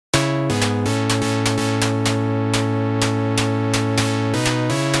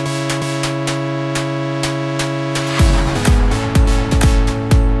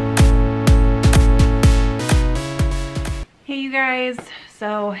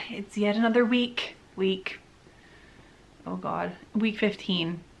So it's yet another week, oh God, week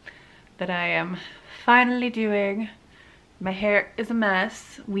 15 that I am finally doing. My hair is a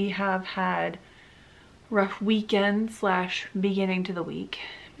mess. We have had rough weekend slash beginning to the week.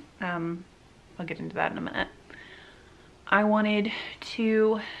 I'll get into that in a minute. I wanted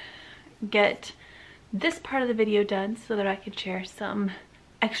to get this part of the video done so that I could share some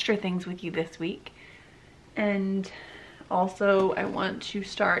extra things with you this week. And also I want to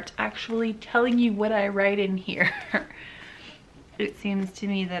start actually telling you what I write in here. It seems to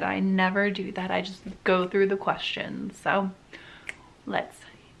me that I never do that. I just go through the questions. So let's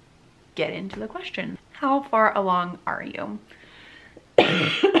get into the question. How far along are you?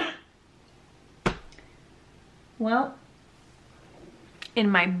 Well, in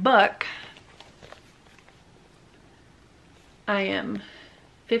my book, I am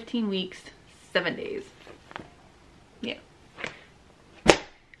 15 weeks, 7 days. Yeah.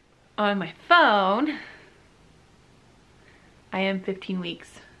 On my phone, I am 15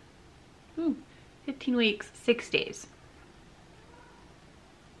 weeks. 15 weeks, 6 days.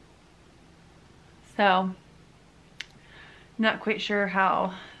 So, not quite sure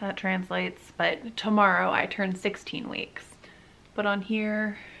how that translates, but tomorrow I turn 16 weeks. But on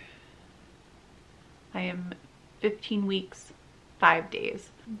here, I am 15 weeks, 5 days.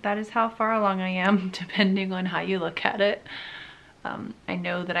 That is how far along I am, depending on how you look at it. I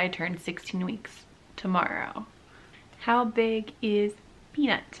know that I turn 16 weeks tomorrow. How big is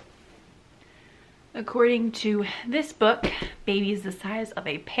Peanut? According to this book, baby is the size of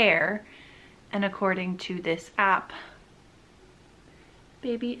a pear. And according to this app,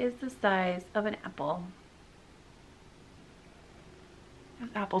 baby is the size of an apple. Those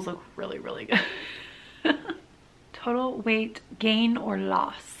apples look really, really good. Total weight gain or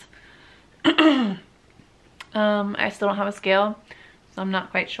loss. I still don't have a scale, so I'm not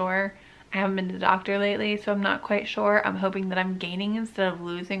quite sure. I haven't been to the doctor lately, so I'm not quite sure. I'm hoping that I'm gaining instead of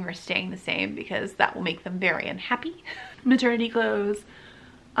losing or staying the same, because that will make them very unhappy. Maternity clothes.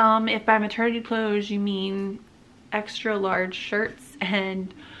 If by maternity clothes you mean extra large shirts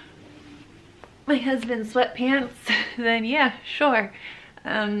and my husband's sweatpants, then yeah, sure.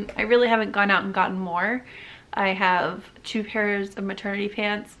 I really haven't gone out and gotten more. I have 2 pairs of maternity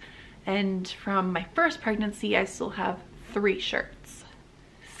pants, and from my first pregnancy I still have 3 shirts.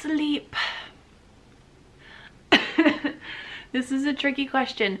 Sleep. This is a tricky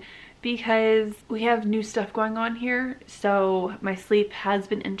question because we have new stuff going on here, so my sleep has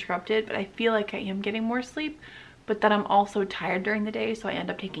been interrupted, but I feel like I am getting more sleep, but then I'm also tired during the day, so I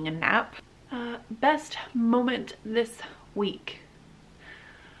end up taking a nap. Best moment this week.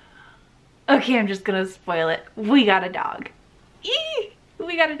 Okay, I'm just gonna spoil it. We got a dog. Eee!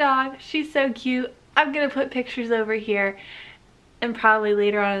 We got a dog. She's so cute. I'm gonna put pictures over here and probably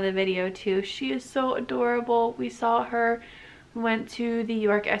later on in the video too. She is so adorable. We saw her, went to the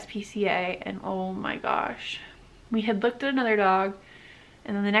York SPCA, and oh my gosh. We had looked at another dog,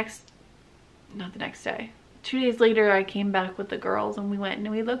 and then not the next day, 2 days later I came back with the girls and we went and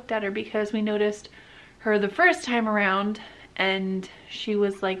we looked at her because we noticed her the first time around and she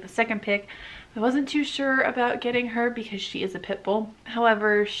was like the second pick. I wasn't too sure about getting her because she is a pit bull.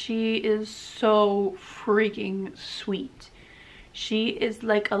 However, she is so freaking sweet. She is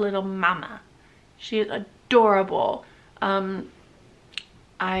like a little mama. She is adorable. I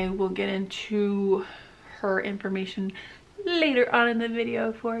will get into her information later on in the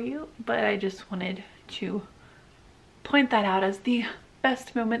video for you, but I just wanted to point that out as the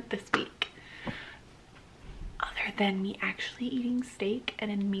best moment this week. Other than me actually eating steak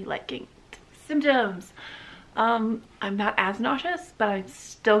and in me liking it. Symptoms. I'm not as nauseous, but I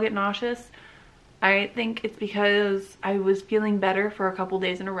still get nauseous. I think it's because I was feeling better for a couple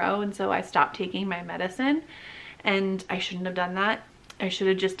days in a row, and so I stopped taking my medicine, and I shouldn't have done that. I should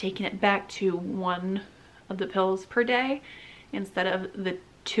have just taken it back to 1 of the pills per day instead of the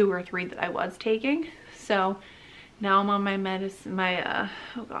 2 or 3 that I was taking. So now I'm on my medicine, oh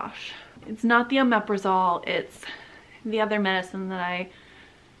gosh. It's not the omeprazole, it's the other medicine that I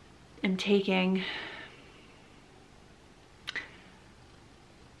am taking.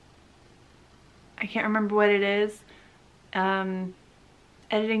 I can't remember what it is.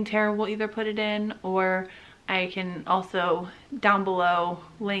 Editing Tara will either put it in, or I can also down below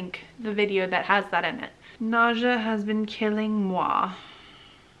link the video that has that in it. Nausea has been killing moi.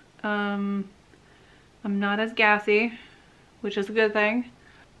 I'm not as gassy, which is a good thing.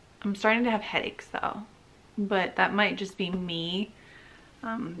 I'm starting to have headaches though, but that might just be me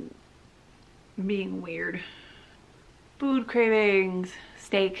being weird. Food cravings.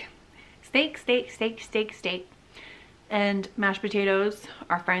 Steak. Steak, steak, steak, steak, steak. And mashed potatoes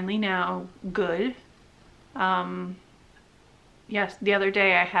are finally now good. Yes, the other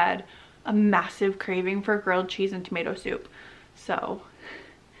day I had a massive craving for grilled cheese and tomato soup. So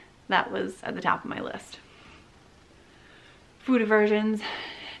that was at the top of my list. Food aversions,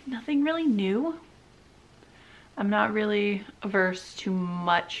 nothing really new. I'm not really averse to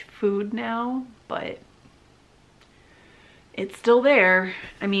much food now, but it's still there.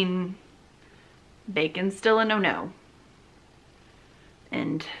 I mean, bacon's still a no-no.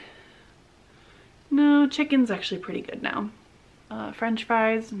 And no, chicken's actually pretty good now. French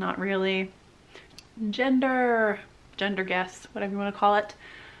fries, not really. Gender guess, whatever you want to call it.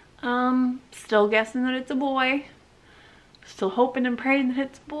 Still guessing that it's a boy. Still hoping and praying that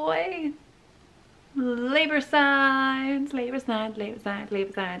it's a boy. Labor signs, labor signs, labor signs,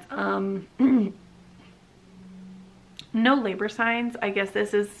 labor signs. No labor signs. I guess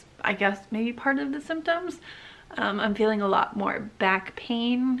this is, maybe part of the symptoms. I'm feeling a lot more back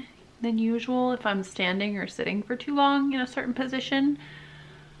pain than usual if I'm standing or sitting for too long in a certain position.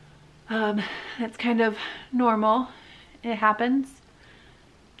 That's kind of normal. It happens.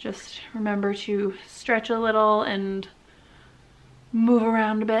 Just remember to stretch a little and move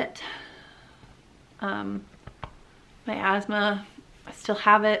around a bit. My asthma, I still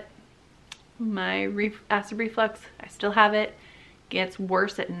have it. My acid reflux, I still have it. Gets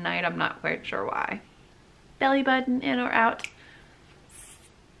worse at night, I'm not quite sure why. Belly button in or out?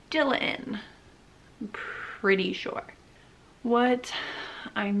 Still in. I'm pretty sure. What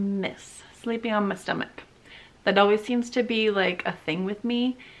I miss? Sleeping on my stomach. That always seems to be like a thing with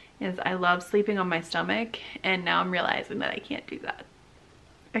me, is I love sleeping on my stomach, and now I'm realizing that I can't do that.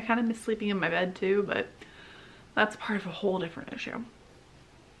 I kind of miss sleeping in my bed too, but that's part of a whole different issue.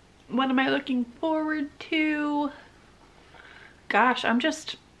 What am I looking forward to? Gosh, I'm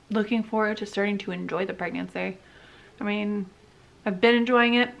just looking forward to starting to enjoy the pregnancy. I mean, I've been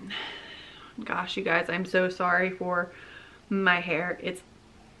enjoying it. Gosh, you guys, I'm so sorry for my hair. It's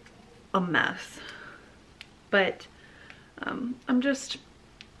a mess. But I'm just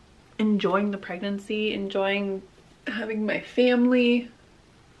enjoying the pregnancy, enjoying having my family,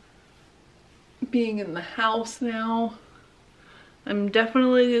 being in the house now. I'm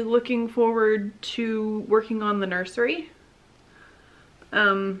definitely looking forward to working on the nursery.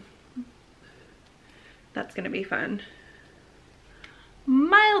 That's gonna be fun.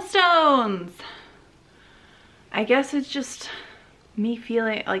 Milestones! I guess it's just me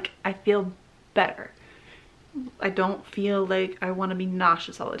feeling like I feel better. I don't feel like I want to be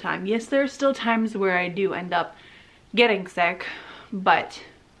nauseous all the time. Yes, there are still times where I do end up getting sick, but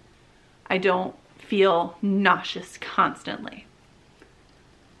I don't feel nauseous constantly.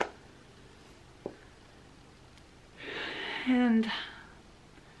 And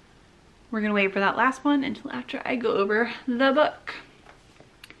we're gonna wait for that last one until after I go over the book.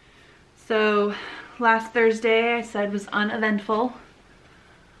 So last Thursday I said was uneventful.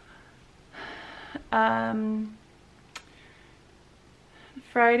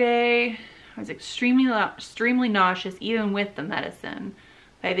 Friday I was extremely nauseous even with the medicine.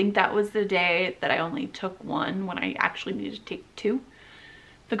 I think that was the day that I only took one when I actually needed to take two.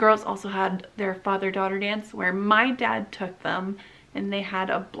 The girls also had their father-daughter dance where my dad took them, and they had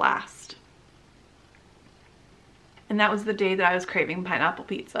a blast. And that was the day that I was craving pineapple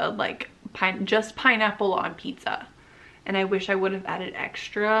pizza, like just pineapple on pizza. And I wish I would have added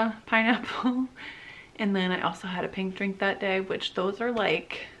extra pineapple. And then I also had a pink drink that day, which those are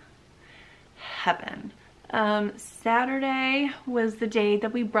like heaven. Saturday was the day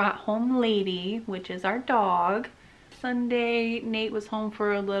that we brought home Lady, which is our dog. Sunday, Nate was home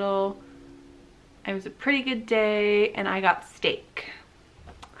for a little. It was a pretty good day, and I got steak.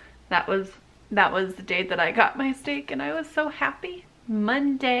 That was the day that I got my steak, and I was so happy.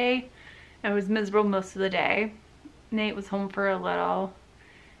 Monday, I was miserable most of the day. Nate was home for a little.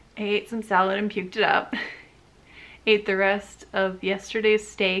 I ate some salad and puked it up. Ate the rest of yesterday's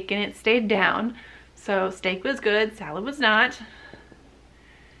steak, and it stayed down. So steak was good, salad was not.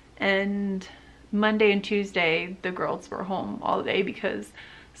 And Monday and Tuesday, the girls were home all day because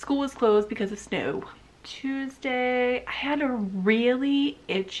school was closed because of snow. Tuesday, I had a really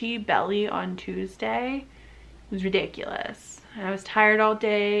itchy belly on Tuesday. It was ridiculous. I was tired all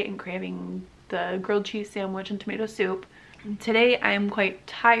day and craving the grilled cheese sandwich and tomato soup. And today I am quite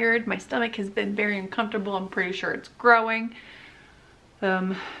tired. My stomach has been very uncomfortable. I'm pretty sure it's growing.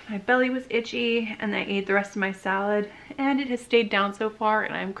 My belly was itchy, and I ate the rest of my salad, and it has stayed down so far,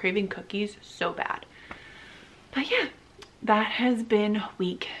 and I'm craving cookies so bad. But yeah, that has been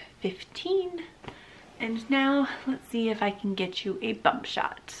week 15. And now let's see if I can get you a bump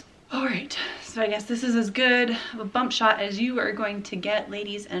shot. All right, so I guess this is as good of a bump shot as you are going to get,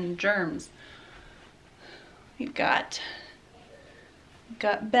 ladies and germs. We've got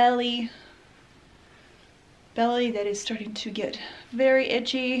belly that is starting to get very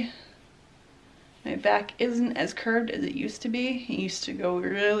itchy. My back isn't as curved as it used to be. It used to go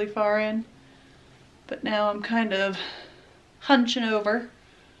really far in, but now I'm kind of hunching over,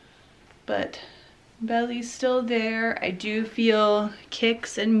 but belly's still there. I do feel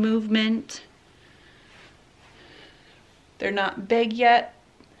kicks and movement. They're not big yet.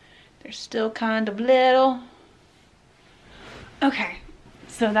 They're still kind of little. Okay,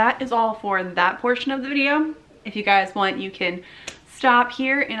 so that is all for that portion of the video. If you guys want, you can stop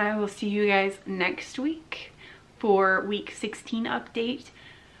here and I will see you guys next week for week 16 update.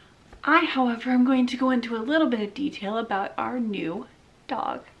 I, however, am going to go into a little bit of detail about our new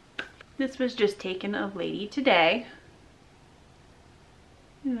dog. This was just taken of Lady today.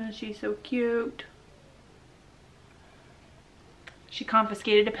 Isn't she so cute? She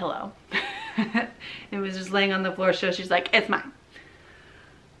confiscated a pillow. It was just laying on the floor, so she's like, it's mine.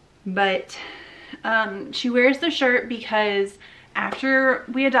 But she wears the shirt because after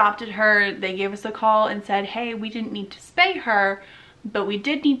we adopted her, they gave us a call and said, hey, we didn't need to spay her, but we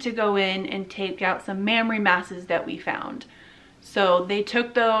did need to go in and take out some mammary masses that we found. So they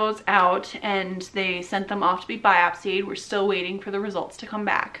took those out and they sent them off to be biopsied. We're still waiting for the results to come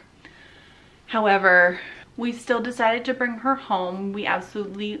back. However, we still decided to bring her home. We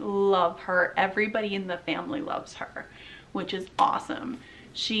absolutely love her. Everybody in the family loves her, which is awesome.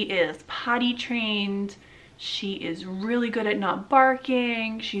 She is potty trained. She is really good at not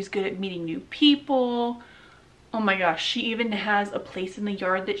barking. She's good at meeting new people. Oh my gosh, she even has a place in the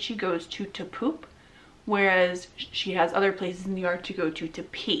yard that she goes to poop, whereas she has other places in the yard to go to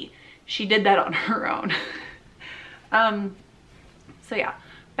pee. She did that on her own. So yeah,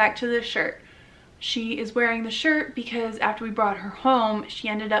 back to the shirt. She is wearing the shirt because after we brought her home, she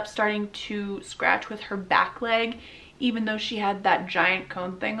ended up starting to scratch with her back leg. Even though she had that giant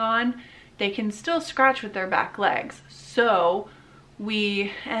cone thing on, they can still scratch with their back legs. So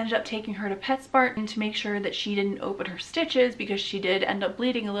we ended up taking her to PetSmart to make sure that she didn't open her stitches because she did end up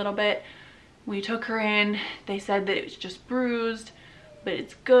bleeding a little bit. We took her in. They said that it was just bruised, but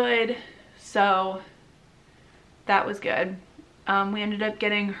it's good. So that was good. We ended up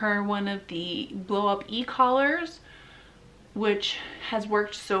getting her one of the blow-up e-collars, which has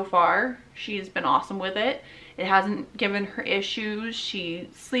worked so far. She's been awesome with it. It hasn't given her issues. She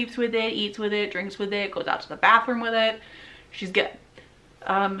sleeps with it, eats with it, drinks with it, goes out to the bathroom with it. She's good.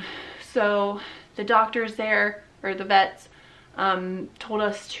 So the doctors there, or the vets, told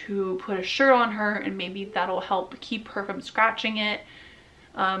us to put a shirt on her and maybe that'll help keep her from scratching it.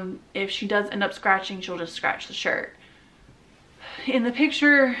 If she does end up scratching, she'll just scratch the shirt. In the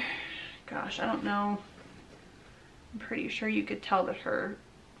picture, gosh, I don't know. I'm pretty sure you could tell that her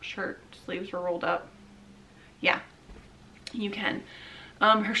shirt sleeves were rolled up. Yeah, you can.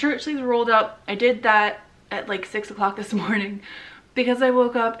 Her shirt sleeves were rolled up. I did that at like 6 o'clock this morning because I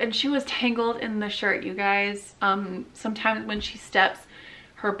woke up and she was tangled in the shirt, you guys. Sometimes when she steps,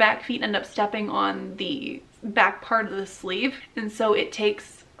 her back feet end up stepping on the back part of the sleeve, and so it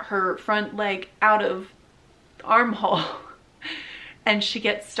takes her front leg out of the armhole and she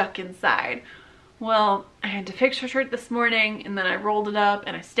gets stuck inside. Well, I had to fix her shirt this morning and then I rolled it up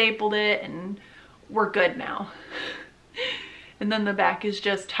and I stapled it and we're good now. And then the back is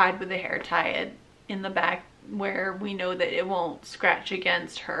just tied with a hair tie in the back where we know that it won't scratch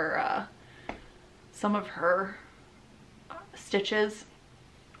against her, some of her stitches.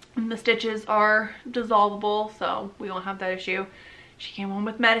 And the stitches are dissolvable, so we won't have that issue. She came home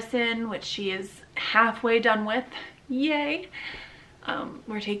with medicine, which she is halfway done with. Yay!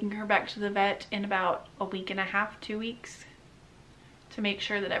 We're taking her back to the vet in about a week and a half, 2 weeks, to make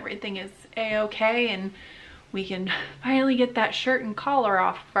sure that everything is a-okay and we can finally get that shirt and collar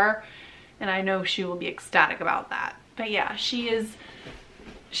off of her, and I know she will be ecstatic about that. But yeah, she is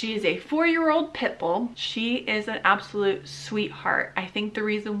a 4-year-old pit bull. She is an absolute sweetheart. I think the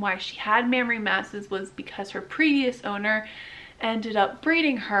reason why she had mammary masses was because her previous owner ended up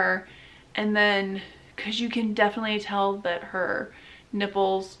breeding her, and then because you can definitely tell that her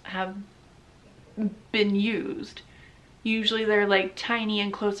nipples have been used. Usually they're like tiny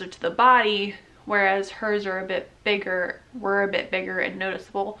and closer to the body, whereas hers are a bit bigger, were a bit bigger and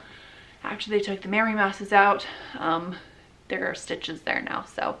noticeable. After they took the mammary masses out, there are stitches there now,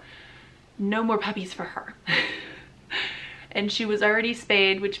 so no more puppies for her. And she was already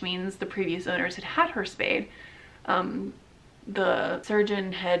spayed, which means the previous owners had had her spayed. The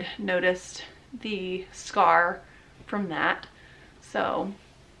surgeon had noticed the scar from that, so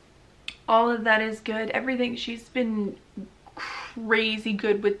all of that is good. Everything, she's been crazy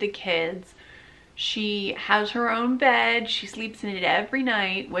good with the kids. She has her own bed. She sleeps in it every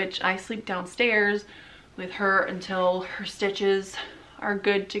night, which I sleep downstairs with her until her stitches are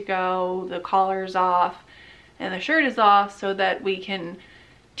good to go, the collar's off, and the shirt is off, so that we can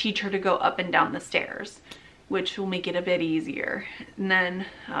teach her to go up and down the stairs, which will make it a bit easier. And then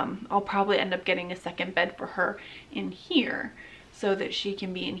I'll probably end up getting a second bed for her in here so that she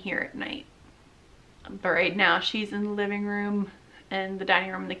can be in here at night. But right now she's in the living room and the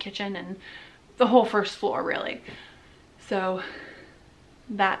dining room and the kitchen and the whole first floor, really. So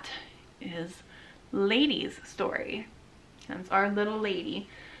that is Lady's story. That's our little lady.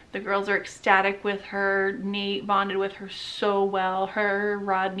 The girls are ecstatic with her. Nate bonded with her so well. Her,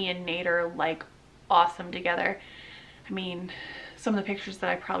 Rodney, and Nate are like awesome together. I mean, some of the pictures that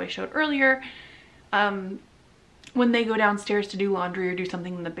I probably showed earlier, when they go downstairs to do laundry or do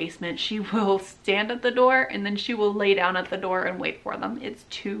something in the basement, she will stand at the door and then she will lay down at the door and wait for them. It's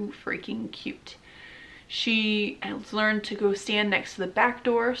too freaking cute. She has learned to go stand next to the back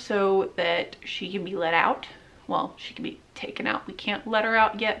door so that she can be let out. Well, she can be taken out. We can't let her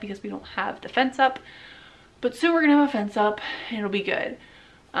out yet because we don't have the fence up, but soon we're gonna have a fence up and it'll be good.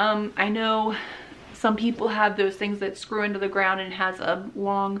 I know some people have those things that screw into the ground and has a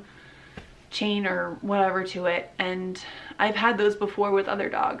long chain or whatever to it, and I've had those before with other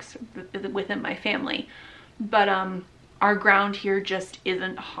dogs within my family, but our ground here just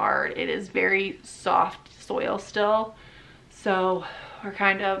isn't hard. It is very soft soil still, so we're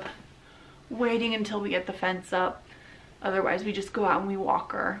kind of waiting until we get the fence up. Otherwise we just go out and we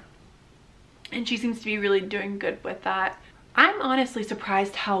walk her, and she seems to be really doing good with that. I'm honestly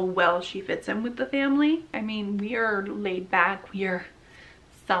surprised how well she fits in with the family. I mean, we are laid back, we are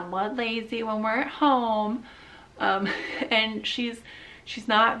somewhat lazy when we're at home, and she's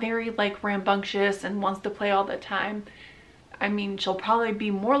not very like rambunctious and wants to play all the time. I mean, she'll probably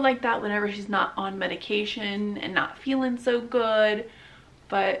be more like that whenever she's not on medication and not feeling so good,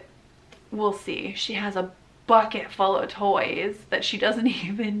 but we'll see. She has a bucket full of toys that she doesn't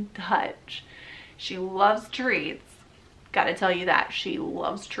even touch. She loves treats. Gotta tell you that, she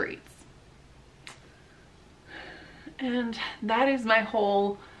loves treats. And that is my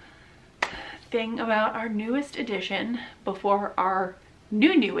whole thing about our newest addition before our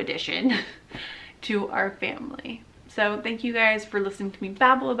new addition to our family. So thank you guys for listening to me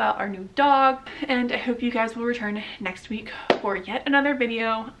babble about our new dog, and I hope you guys will return next week for yet another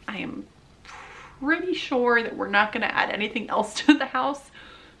video. I am pretty sure that we're not going to add anything else to the house,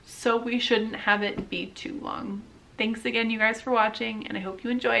 so we shouldn't have it be too long. Thanks again, you guys, for watching, and I hope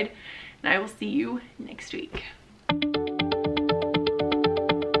you enjoyed, and I will see you next week.